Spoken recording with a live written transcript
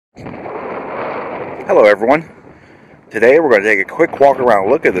Hello everyone. Today we're going to take a quick walk around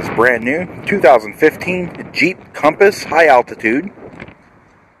look at this brand new 2015 Jeep Compass High Altitude.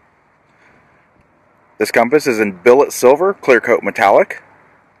 This Compass is in billet silver clear coat metallic.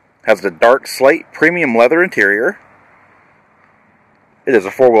 Has the dark slate premium leather interior. It is a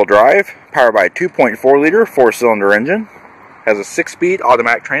 4-wheel drive, powered by a 2.4 liter 4-cylinder engine. Has a 6-speed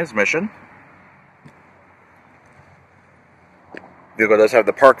automatic transmission. The vehicle does have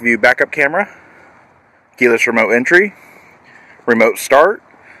the ParkView backup camera, keyless remote entry, remote start,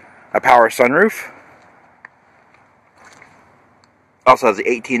 a power sunroof. Also has the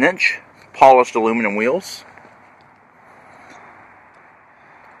 18-inch polished aluminum wheels.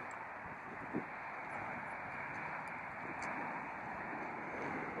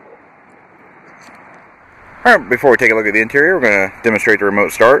 Alright, before we take a look at the interior, we're going to demonstrate the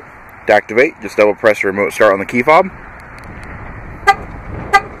remote start. To activate, just double press the remote start on the key fob.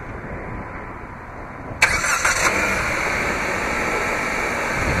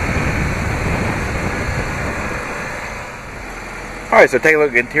 Alright, so take a look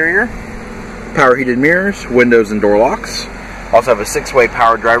at the interior. Power heated mirrors, windows and door locks. Also have a 6-way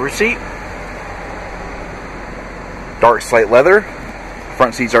power driver's seat. Dark slate leather.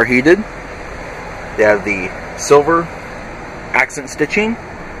 Front seats are heated. They have the silver accent stitching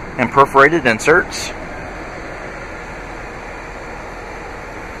and perforated inserts.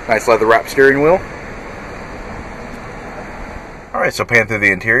 Nice leather wrapped steering wheel. Alright, so pan through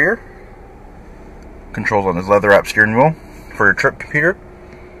the interior. Controls on this leather wrapped steering wheel for your trip computer.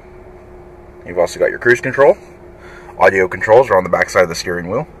 You've also got your cruise control. Audio controls are on the back side of the steering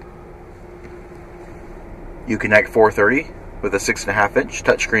wheel. Uconnect 430 with a 6.5-inch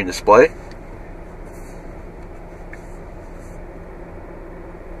touchscreen display.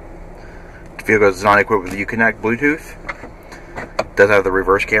 The vehicle is not equipped with Uconnect Bluetooth. It does have the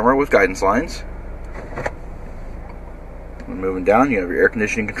reverse camera with guidance lines. Moving down, you have your air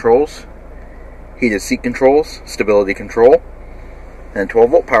conditioning controls, heated seat controls, stability control, and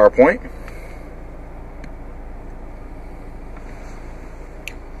 12-volt power point.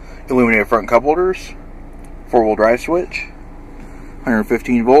 Illuminated front cup holders, 4-wheel drive switch,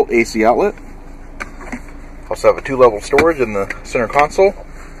 115-volt AC outlet. Also have a 2-level storage in the center console.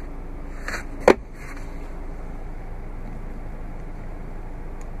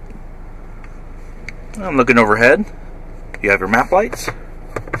 I'm looking overhead. You have your map lights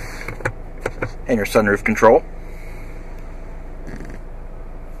and your sunroof control.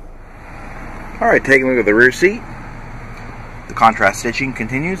 Alright, taking a look at the rear seat. The contrast stitching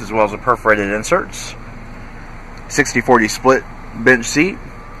continues, as well as the perforated inserts. 60/40 split bench seat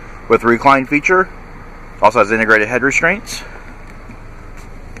with recline feature. Also has integrated head restraints.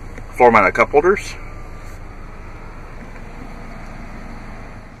 Floor mounted cup holders.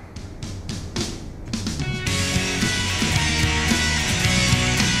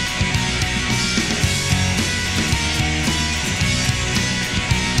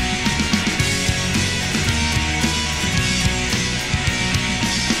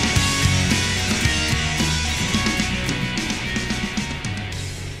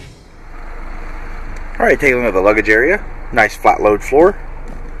 Alright, taking a look at the luggage area. Nice flat load floor.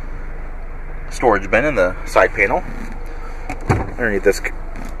 Storage bin in the side panel. Underneath this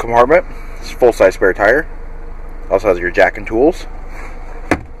compartment, it's a full-size spare tire. Also has your jack and tools.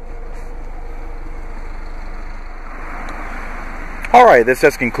 Alright, this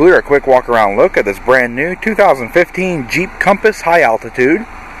does conclude our quick walk around look at this brand new 2015 Jeep Compass High Altitude.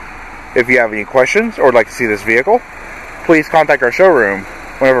 If you have any questions or would like to see this vehicle, please contact our showroom.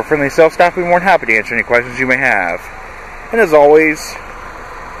 One of our friendly sales staff will be more than happy to answer any questions you may have. And as always,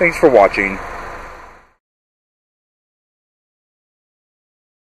 thanks for watching.